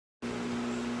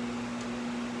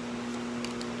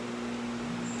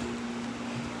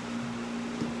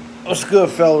What's good,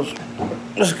 fellas?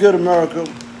 What's good, America?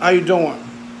 How you doing?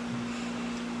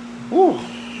 Woo.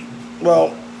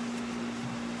 Well,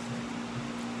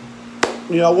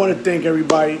 I want to thank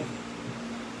everybody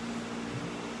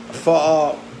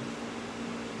for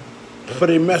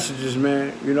their messages,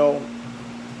 man.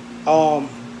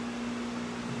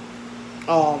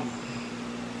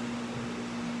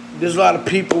 There's a lot of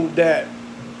people that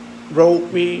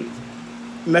wrote me,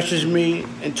 messaged me,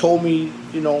 and told me,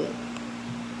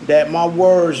 that my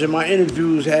words and my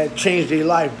interviews had changed their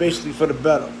life, basically for the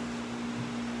better.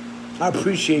 I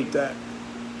appreciate that,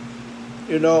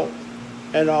 and I'm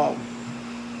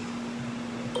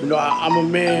a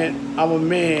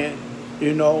man,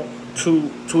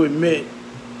 to admit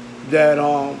that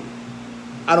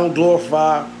I don't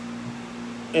glorify,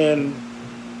 and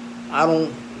I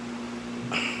don't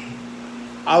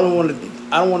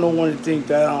want no one to think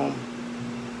that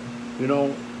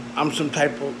I'm some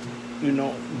type of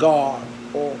God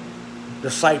or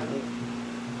disciple.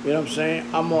 You know what I'm saying?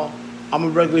 I'm a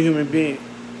regular human being,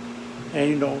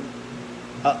 and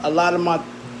a lot of my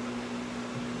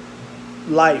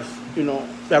life,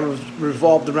 that was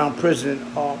revolved around prison,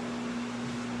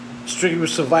 strictly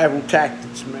with survival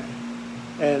tactics, man.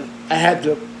 And I had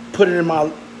to put it in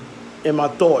my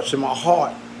thoughts, in my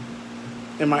heart,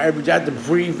 in my everyday. I had to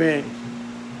breathe in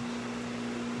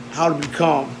how to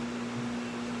become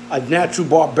a natural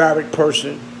barbaric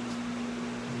person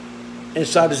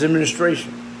inside this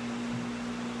administration,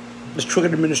 this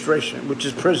crooked administration, which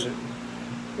is prison.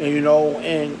 And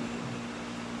and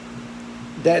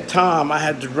that time I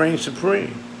had to reign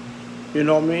supreme, you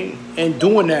know what I mean? And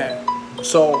doing that,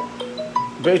 so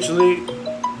basically,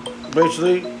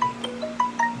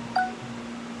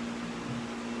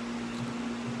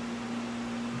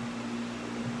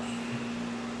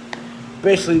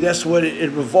 that's what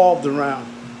it revolved around.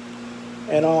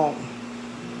 And I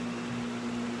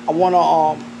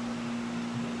wanna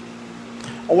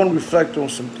reflect on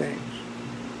some things.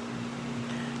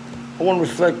 I wanna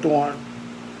reflect on,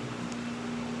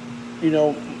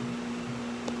 the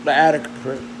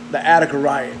Attica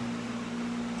riot.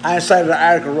 I incited the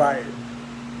Attica riot,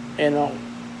 and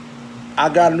I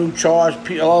got a new charge.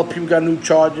 A lot of people got new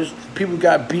charges. People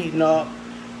got beaten up,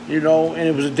 and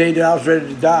it was a day that I was ready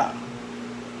to die.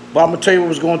 But I'm gonna tell you what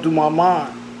was going through my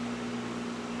mind.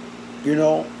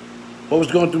 What was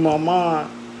going through my mind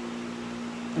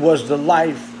was the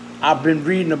life I've been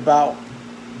reading about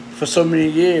for so many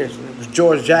years. And it was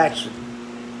George Jackson,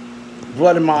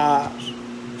 blood in my eyes,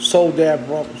 soul dad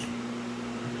brothers.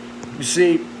 You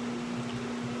see,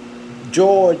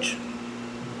 George,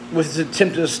 with his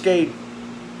attempted escape,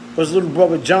 was his little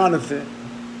brother Jonathan,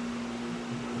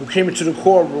 who came into the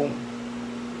courtroom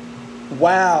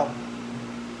while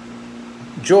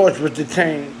George was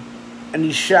detained, and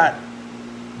he shot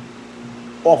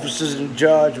officers and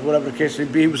judge, or whatever the case may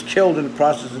be. He was killed in the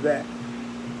process of that.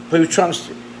 But he was trying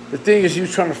to, the thing is, he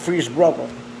was trying to free his brother.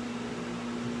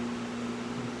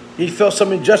 He felt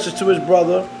some injustice to his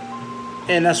brother,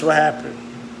 and that's what happened.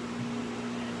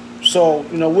 So,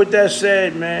 with that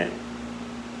said, man,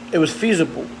 it was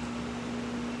feasible.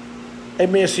 It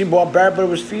may have seemed barbaric, but it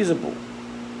was feasible.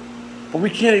 But we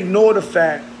can't ignore the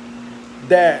fact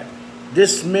that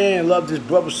this man loved his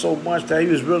brother so much that he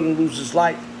was willing to lose his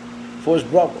life for his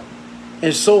brother.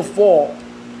 And so far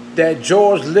that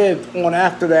George lived on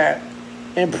after that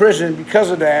in prison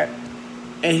because of that,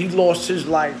 and he lost his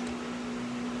life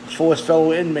for his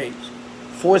fellow inmates,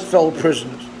 for his fellow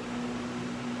prisoners.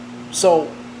 So,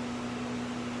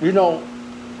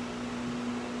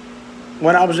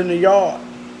 when I was in the yard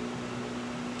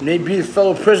and they beat a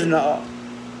fellow prisoner up,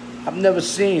 I've never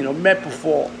seen or met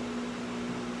before,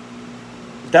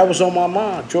 that was on my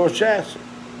mind, George Jackson.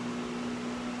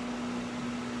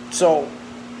 So,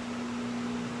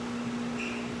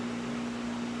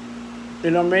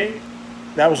 you know what I mean?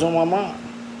 That was on my mind.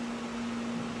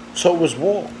 So was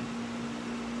war.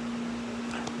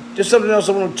 There's something else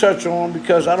I want to touch on,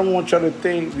 because I don't want y'all to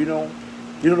think, the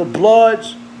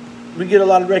Bloods, we get a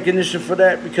lot of recognition for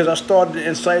that because I started to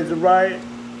incite the riot.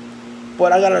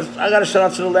 But I gotta shout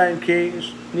out to the Latin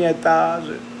Kings, Nietas,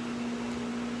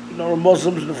 and the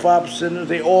Muslims and the 5%ers.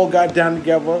 They all got down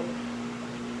together.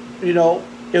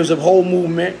 It was a whole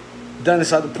movement done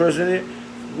inside the prison.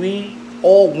 We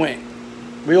all went.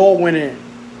 We all went in.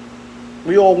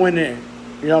 We all went in.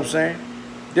 You know what I'm saying?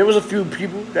 There was a few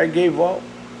people that gave up.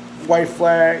 White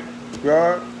flag,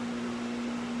 yeah.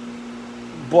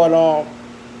 But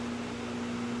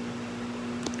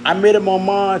I made up my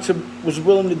mind was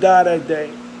willing to die that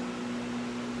day.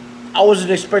 I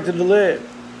wasn't expected to live.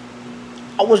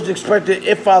 I wasn't expected,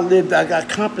 if I lived, I got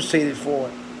compensated for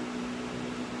it.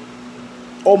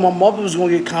 or my mother was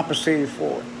going to get compensated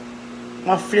for it.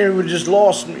 My family would have just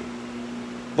lost me.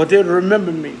 But they would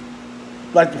remember me.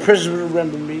 Like the prison would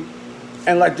remember me.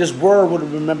 And like this world would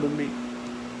have remembered me.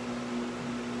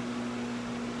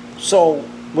 So,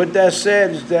 with that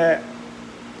said, is that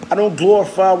I don't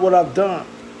glorify what I've done.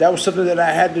 That was something that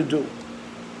I had to do.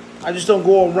 I just don't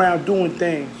go around doing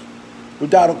things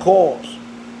without a cause.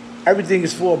 Everything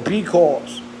is for a B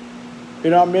cause. You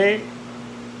know what I mean?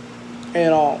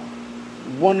 And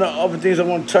one of the other things I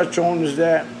want to touch on is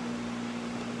that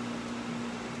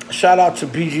shout out to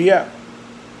B.G.F.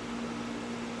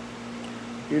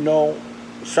 You know,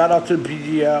 shout out to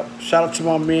B.G.F. Shout out to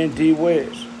my man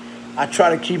D-Whiz. I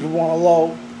try to keep him on a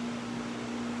low.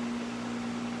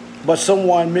 But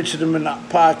someone mentioned him in a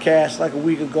podcast like a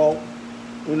week ago.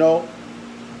 You know,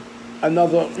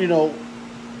 another, you know,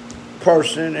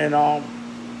 person. And I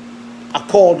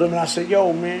called him and I said,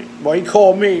 yo, man. Well, he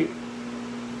called me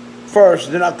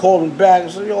first. Then I called him back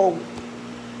and said, yo.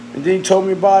 And then he told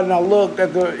me about it, and I looked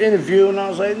at the interview, and I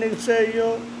was like, nigga said,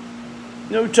 yo,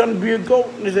 you know, you trying to be a GOAT?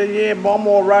 And he said, yeah, but I'm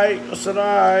all right. I said, all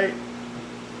right.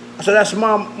 I said, that's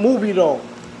my movie, though.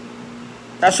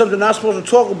 That's something I'm supposed to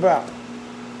talk about.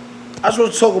 I'm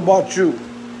supposed to talk about you.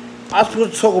 I'm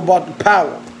supposed to talk about the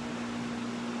power.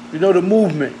 You know, the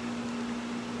movement.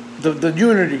 The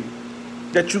unity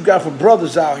that you got for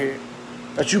brothers out here.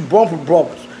 That you bump for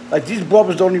brothers. Like, these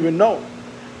brothers don't even know.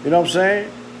 You know what I'm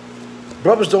saying?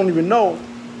 Brothers don't even know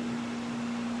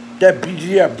that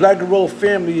B.G.F. Black Gorilla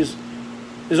Family is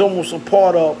almost a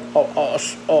part of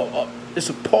it's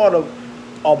a part of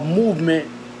a movement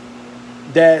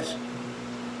that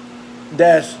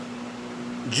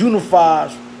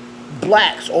unifies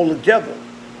blacks all together.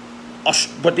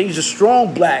 But these are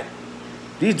strong black.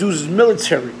 These dudes is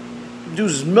military. These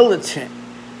dudes is militant,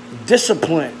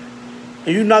 disciplined,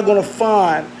 and you're not gonna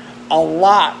find a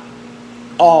lot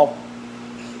of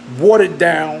watered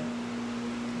down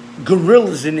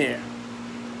gorillas in there.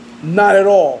 Not at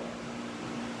all.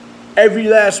 Every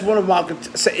last one of them I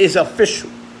could say is official.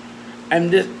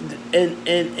 And this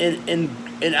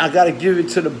and I gotta give it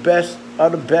to the best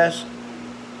of the best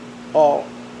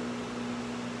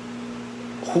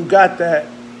who got that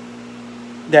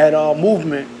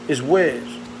movement is Whiz.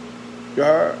 You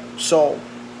heard? So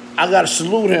I gotta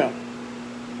salute him.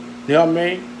 You know what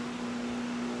I mean?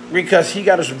 Because he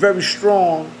got us very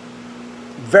strong,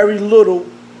 very little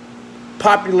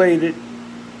populated,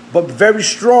 but very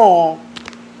strong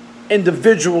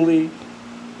individually,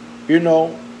 you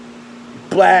know,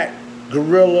 black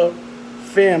gorilla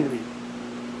family.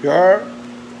 You heard?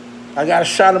 I gotta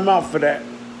shout him out for that.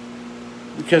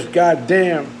 Because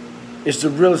goddamn, it's the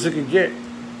realest it can get.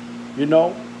 You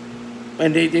know?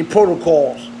 And they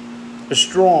protocols are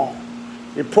strong.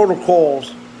 Their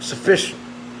protocols sufficient.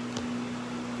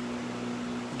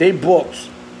 They books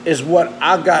is what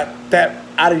I got that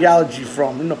ideology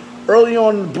from. You know, early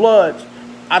on in the Bloods,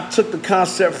 I took the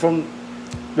concept from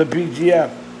the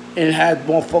B.G.F. and had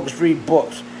motherfuckers read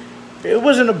books. It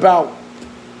wasn't about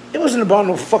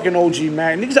no fucking OG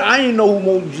Mac. Niggas, I didn't know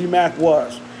who OG Mac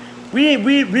was. We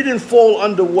didn't fall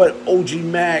under what OG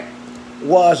Mac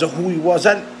was or who he was.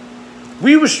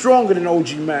 We were stronger than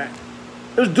OG Mac.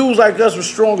 Those dudes like us were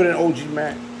stronger than OG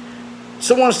Mac.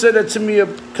 Someone said that to me a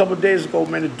couple of days ago,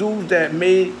 man. The dudes that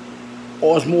made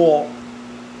or is more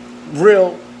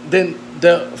real than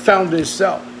the founder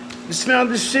itself. This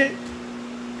founder shit,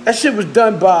 that shit was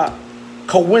done by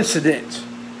coincidence.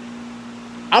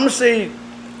 I'm gonna say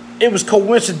it was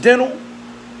coincidental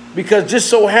because just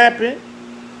so happened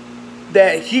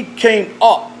that he came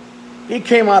up. He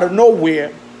came out of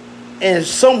nowhere, and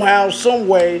somehow, some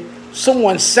way,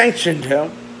 someone sanctioned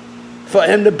him for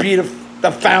him to be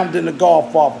the founder and the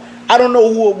godfather. I don't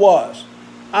know who it was.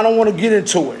 I don't want to get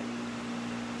into it.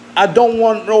 I don't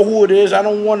want to know who it is. I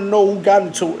don't want to know who got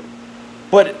into it.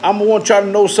 But I'm going to try to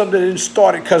know something that didn't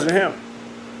start it because of him.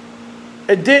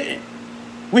 It didn't.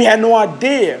 We had no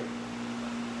idea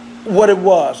what it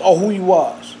was or who he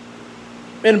was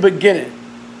in the beginning.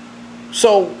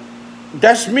 So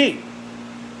that's me.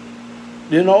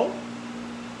 You know?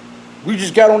 We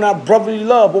just got on that brotherly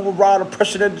love, override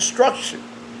oppression and destruction.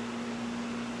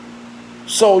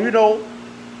 So, you know,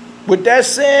 with that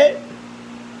said,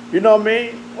 you know what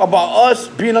I mean, about us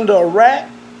being under a rat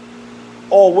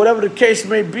or whatever the case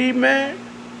may be, man,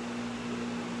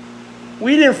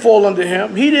 we didn't fall under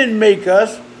him. He didn't make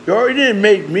us. He didn't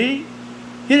make me.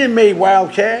 He didn't make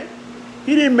Wildcat.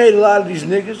 He didn't make a lot of these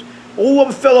niggas.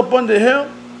 Whoever fell up under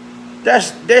him,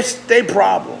 that's their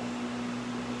problem.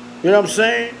 You know what I'm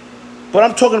saying? But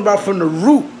I'm talking about from the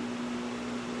root,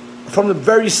 from the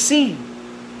very seed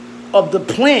of the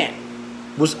plant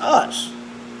was us.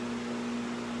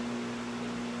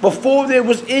 Before there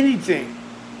was anything.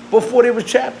 Before there was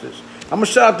chapters. I'm going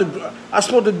to shout out to... I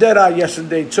spoke to Deadeye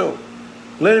yesterday, too.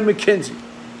 Leonard McKenzie.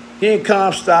 He in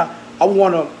Comstock. I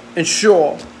want to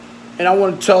ensure, and I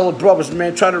want to tell the brothers,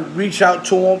 man, try to reach out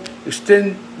to him,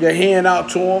 extend your hand out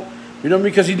to him, you know what I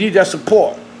mean? Because he needs that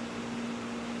support.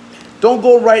 Don't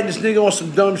go writing this nigga on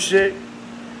some dumb shit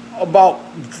about...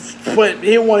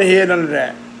 He don't want to hear none of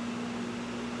that.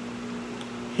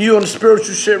 He on the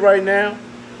spiritual shit right now.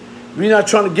 We not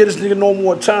trying to get this nigga no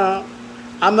more time.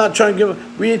 I'm not trying to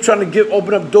give... We ain't trying to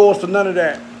open up doors for none of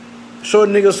that. Show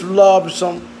the niggas some love and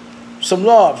some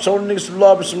love. Show the niggas some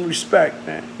love and some respect,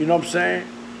 man. You know what I'm saying?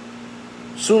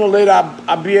 Sooner or later,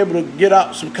 I'll be able to get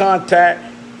out some contact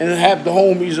and have the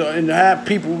homies and have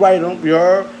people write them, you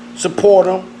heard? Support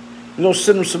them. You know,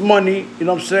 send them some money, you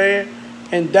know what I'm saying?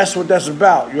 And that's what that's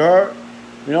about, you heard?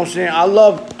 You know what I'm saying? I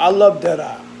love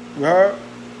Deadeye, you heard?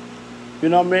 You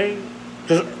know what I mean?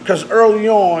 Because early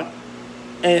on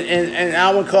in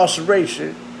our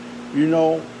incarceration, you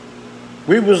know,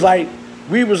 we was like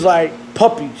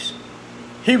puppies.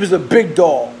 He was a big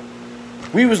dog.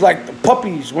 We was like the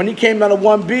puppies. When he came out of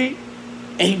 1B,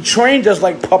 and he trained us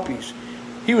like puppies.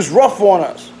 He was rough on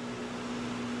us.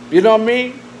 You know what I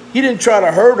mean? He didn't try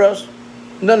to hurt us.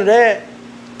 None of that.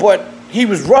 But he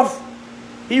was rough.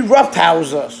 He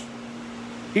roughhoused us.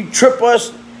 He tripped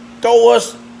us, throw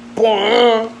us.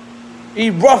 He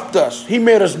roughed us. He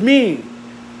made us mean.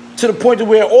 To the point to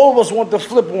where all of us want to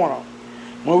flip on him.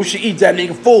 Well, we should eat that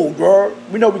nigga food, you heard?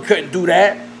 We know we couldn't do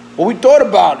that. But we thought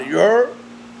about it, you heard?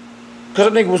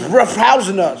 Because that nigga was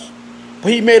roughhousing us.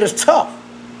 But he made us tough.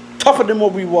 Tougher than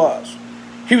what we was.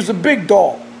 He was a big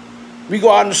dog. We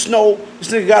go out in the snow. This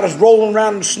nigga got us rolling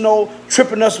around in the snow,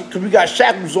 tripping us because we got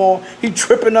shackles on. He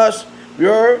tripping us, you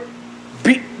heard?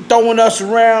 Throwing us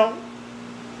around.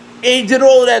 And he did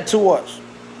all of that to us.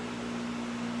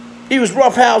 He was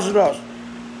roughhousing us.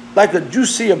 Like you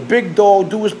see a big dog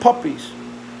do his puppies.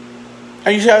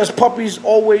 And you see how his puppies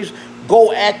always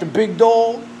go at the big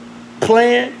dog,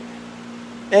 playing,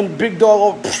 and the big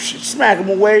dog will smack him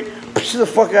away, get the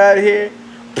fuck out of here.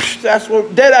 That's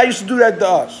what Deadeye used to do that to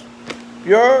us.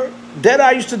 You heard?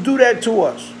 Deadeye used to do that to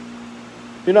us.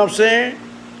 You know what I'm saying?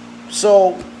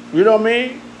 So, you know what I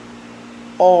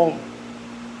mean?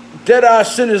 Deadeye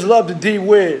sent his love to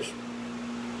D-Wiz.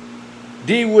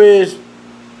 D-Wiz,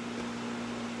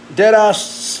 Deadeye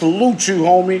salute you,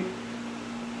 homie.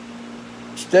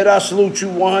 Deadeye salute you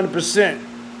 100%.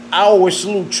 I always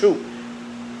salute you.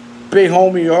 Big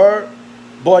homie, you heard?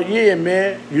 But yeah,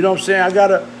 man, you know what I'm saying?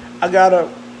 I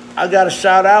gotta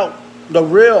shout out the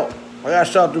real. I gotta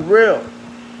shout out the real.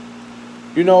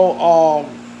 You know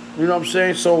what I'm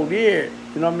saying? So yeah,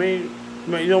 you know what I mean?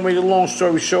 You know, make a long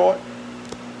story short,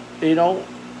 you know,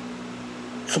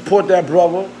 support that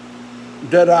brother,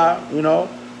 Deadeye, you know,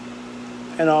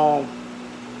 and you know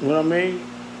what I mean?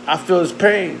 I feel his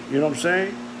pain, you know what I'm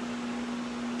saying?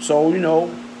 So, you know,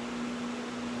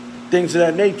 things of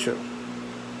that nature.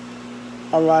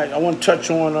 All right, I want to touch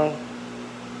on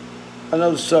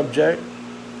another subject.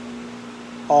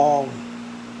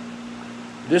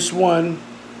 This one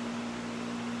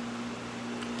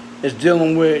is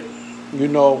dealing with, you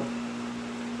know,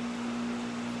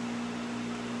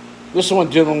 this one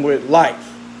dealing with life.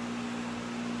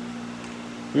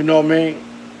 You know what I mean?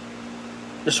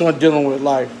 This one dealing with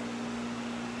life.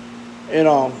 And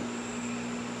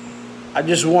I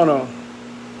just want to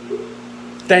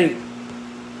thank,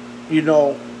 you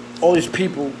know, all these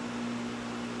people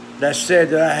that said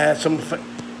that I had some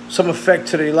effect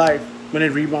to their life when they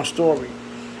read my story.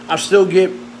 I still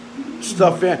get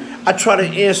stuff in. I try to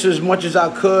answer as much as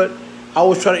I could. I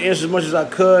always try to answer as much as I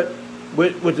could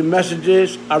with the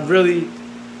messages. I really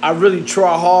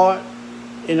try hard.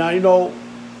 And you know,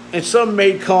 and some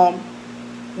may come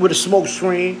with a smoke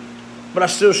screen, but I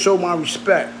still show my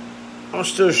respect. I'm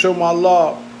still show my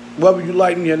love. Whether you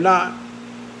like me or not,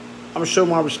 I'm going to show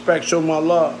my respect, show my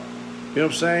love. You know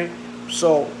what I'm saying?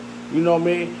 So, you know what I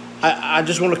mean? I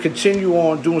just want to continue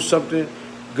on doing something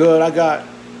good. I got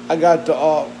the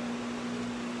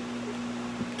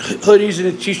hoodies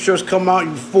and the t-shirts come out,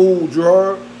 you fooled, you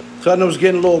heard? So I know it's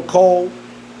getting a little cold.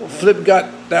 Flip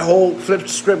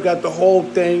script got the whole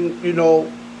thing, you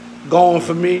know, going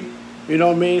for me. You know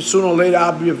what I mean? Sooner or later,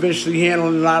 I'll be eventually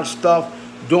handling a lot of stuff,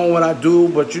 doing what I do.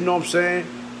 But you know what I'm saying?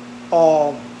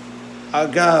 I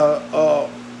got,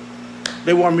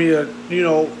 they want me to, you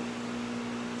know,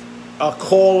 a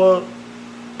caller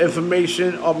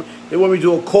information. They want me to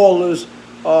do a callers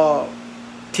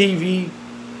TV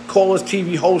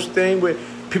host thing where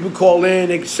people call in,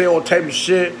 they can say all type of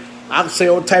shit. I can say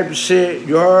all type of shit,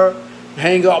 you heard?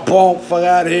 Hang up, boom, fuck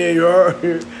out of here, you heard?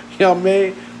 You know what I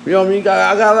mean? You know what I mean?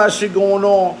 I got a lot of shit going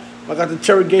on. I got the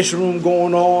interrogation room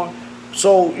going on.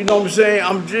 So, you know what I'm saying?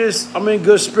 I'm in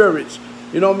good spirits.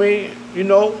 You know what I mean? You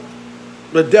know,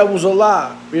 the devil's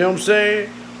alive. You know what I'm saying?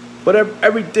 But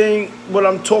everything, what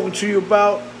I'm talking to you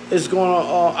about is I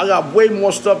got way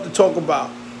more stuff to talk about.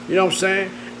 You know what I'm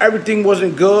saying? Everything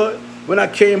wasn't good when I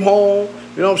came home.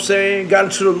 You know what I'm saying? Got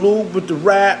into the loop with the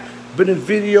rap, been in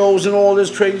videos and all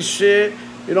this crazy shit.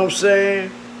 You know what I'm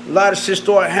saying? A lot of shit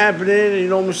started happening. You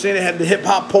know what I'm saying? They had the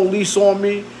hip-hop police on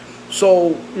me.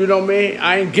 So, you know what I mean?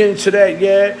 I ain't getting to that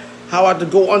yet. How I had to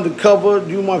go undercover,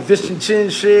 do my Vincent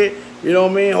shit. You know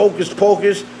what I mean? Hocus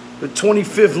pocus. The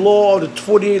 25th law, the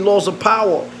 48 laws of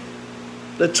power.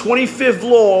 The 25th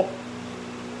law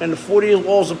and the 48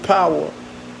 laws of power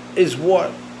is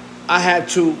what I had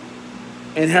to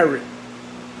inherit.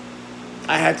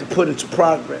 I had to put into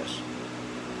progress.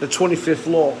 The 25th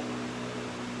law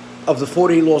of the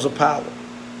 48 laws of power.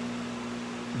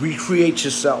 Recreate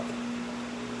yourself.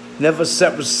 Never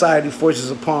accept society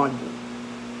forces upon you.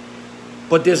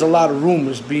 But there's a lot of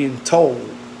rumors being told.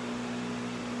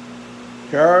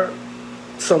 You heard?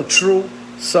 Some true,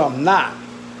 some not.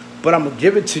 But I'm going to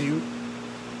give it to you.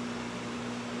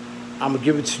 I'm going to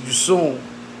give it to you soon.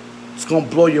 It's going to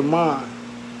blow your mind.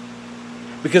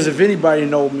 Because if anybody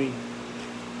know me,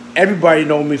 everybody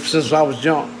know me since I was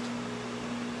young.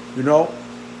 You know?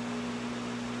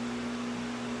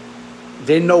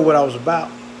 They know what I was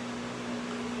about.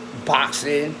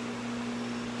 Boxing.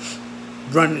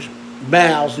 Running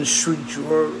miles in the street, you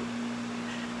heard?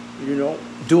 You know?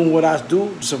 Doing what I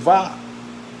do to survive.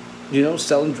 You know,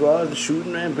 selling drugs and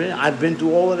shooting, man. I've been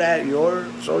through all of that, you heard?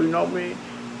 So, you know what I mean?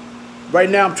 Right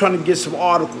now, I'm trying to get some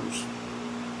articles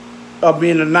of me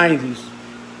in the 90s.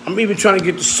 I'm even trying to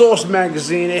get the Source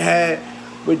magazine they had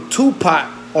with Tupac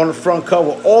on the front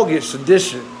cover, August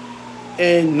edition,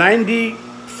 in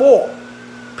 94,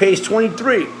 page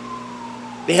 23.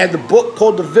 They had the book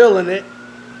called The Villain in it,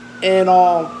 and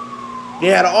they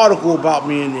had an article about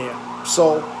me in there.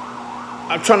 So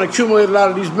I'm trying to accumulate a lot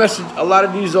of these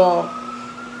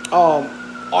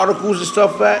articles and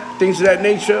stuff, things of that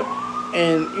nature,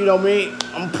 and you know what I mean.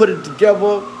 I'm gonna put it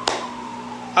together.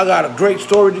 I got a great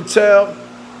story to tell.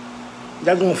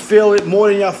 Y'all gonna feel it more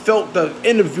than y'all felt the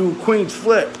interview with Queen's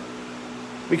Flip,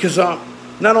 because I'm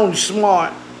not only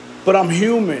smart, but I'm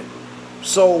human.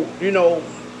 So you know,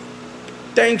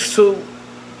 thanks to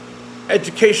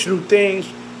educational things,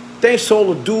 thanks to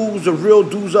all the dudes, the real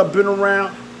dudes I've been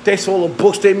around. Thanks for all the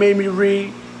books they made me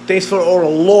read. Thanks for all the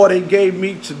law they gave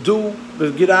me to do,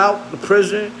 to get out the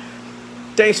prison.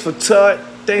 Thanks for Tut.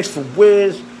 Thanks for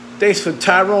Whiz. Thanks for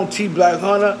Tyrone T. Black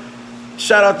Hunter.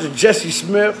 Shout out to Jesse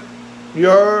Smith. You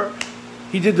heard?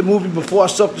 He did the movie Before I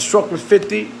Self-Destruct with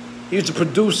 50. He was the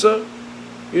producer.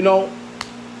 You know?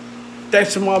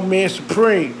 Thanks to my man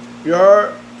Supreme. You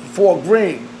heard? Fort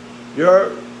Green. You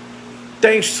heard?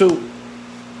 Thanks to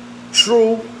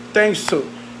True. Thanks to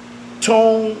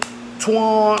Tone,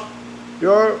 Twan,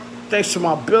 thanks to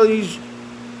my Billies,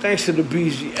 thanks to the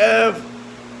B.G.F.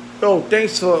 Yo,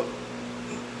 thanks for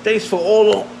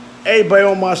everybody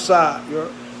on my side,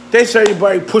 Thanks to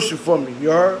everybody pushing for me, you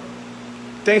heard?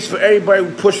 Thanks for everybody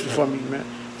who pushing for me, man.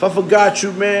 If I forgot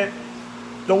you, man,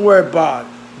 don't worry about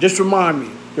it. Just remind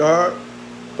me, you heard?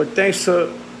 But thanks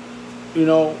to, you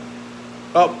know,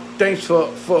 thanks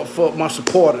for my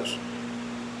supporters.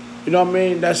 You know what I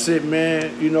mean? That's it,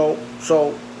 man. You know,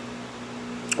 so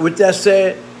with that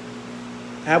said,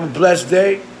 have a blessed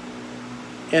day.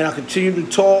 And I continue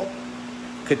to talk,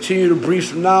 continue to breathe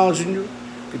some knowledge in you,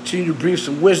 continue to breathe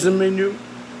some wisdom in you,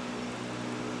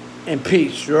 and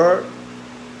peace, you heard?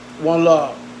 One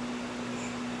love.